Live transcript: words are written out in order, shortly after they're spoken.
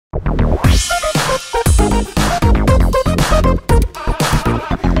Hi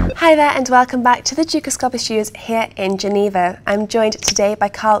there and welcome back to the Gustaf Studios here in Geneva. I'm joined today by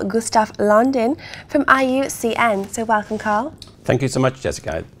Gustaf Lundin from IUCN. So welcome, Carl. Thank you so much,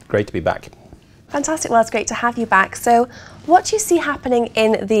 Jessica. Great to be back. Fantastic. Well, it's great to have you back. So what do you see happening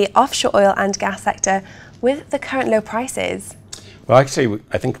in the offshore oil and gas sector with the current low prices? Well, actually,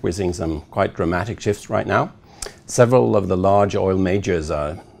 I think we're seeing some quite dramatic shifts right now. Several of the large oil majors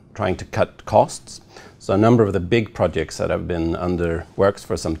are trying to cut costs. So a number of the big projects that have been under works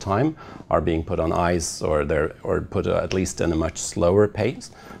for some time are being put on ice or put at least in a much slower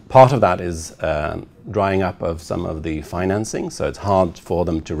pace. Part of that is drying up of some of the financing, so it's hard for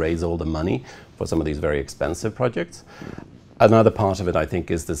them to raise all the money for some of these very expensive projects. Another part of it, I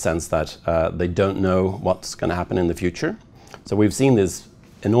think, is the sense that they don't know what's going to happen in the future. So we've seen this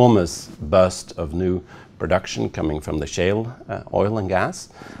enormous burst of new production coming from the shale oil and gas,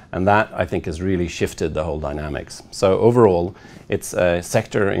 and that I think has really shifted the whole dynamics. So overall, it's a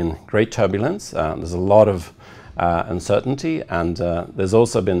sector in great turbulence. There's a lot of uncertainty, and there's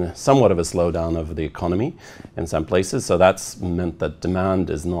also been somewhat of a slowdown of the economy in some places. So that's meant that demand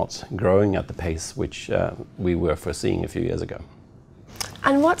is not growing at the pace which we were foreseeing a few years ago.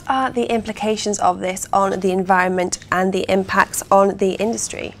 And what are the implications of this on the environment and the impacts on the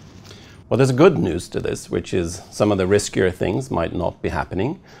industry? Well, there's good news to this, which is some of the riskier things might not be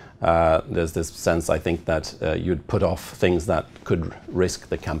happening. There's this sense, I think, that you'd put off things that could risk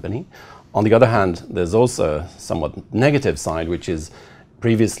the company. On the other hand, there's also a somewhat negative side, which is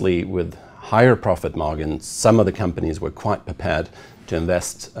previously with higher profit margins, some of the companies were quite prepared to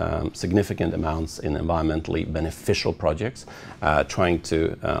invest significant amounts in environmentally beneficial projects, trying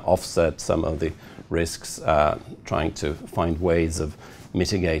to offset some of the risks, trying to find ways of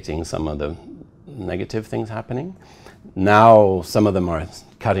mitigating some of the negative things happening. Now some of them are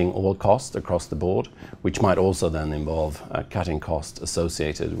cutting all costs across the board, which might also then involve cutting costs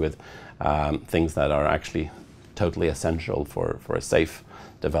associated with things that are actually totally essential for a safe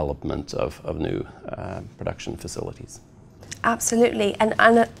development of new production facilities. Absolutely. And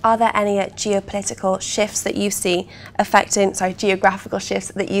are there any geopolitical shifts that you see affecting, geographical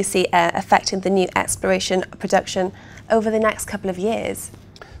shifts that you see affecting the new exploration production over the next couple of years?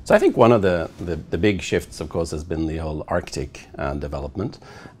 So I think one of the big shifts, of course, has been the whole Arctic development.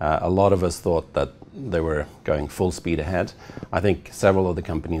 A lot of us thought that they were going full speed ahead. I think several of the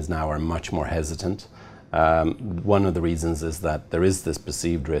companies now are much more hesitant. One of the reasons is that there is this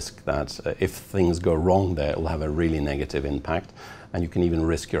perceived risk that if things go wrong there, it will have a really negative impact, and you can even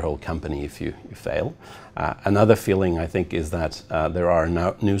risk your whole company if you fail. Another feeling, I think, is that there are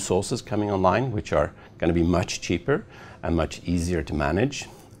now new sources coming online which are going to be much cheaper and much easier to manage,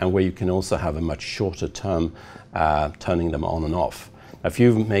 and where you can also have a much shorter term turning them on and off. If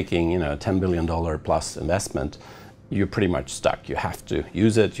you're making a $10 billion plus investment, you're pretty much stuck. You have to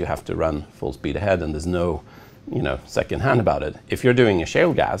use it, you have to run full speed ahead, and there's no second hand about it. If you're doing a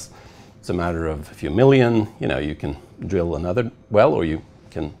shale gas, it's a matter of a few million, you can drill another well, or you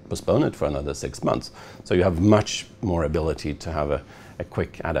can postpone it for another 6 months. So you have much more ability to have a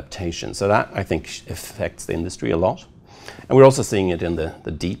quick adaptation. So that, I think, affects the industry a lot. And we're also seeing it in the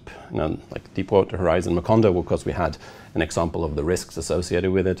deep, like Deepwater Horizon Macondo. Of course, we had an example of the risks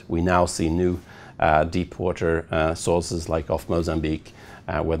associated with it. We now see new deep water sources like off Mozambique,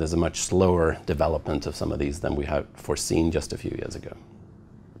 where there's a much slower development of some of these than we had foreseen just a few years ago.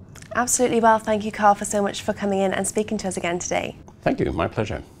 Absolutely. Well, thank you, Carl, so much for coming in and speaking to us again today. Thank you. My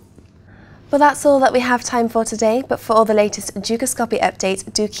pleasure. Well, that's all that we have time for today, but for all the latest Gustaf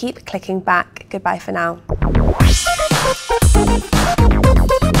updates, do keep clicking back. Goodbye for now.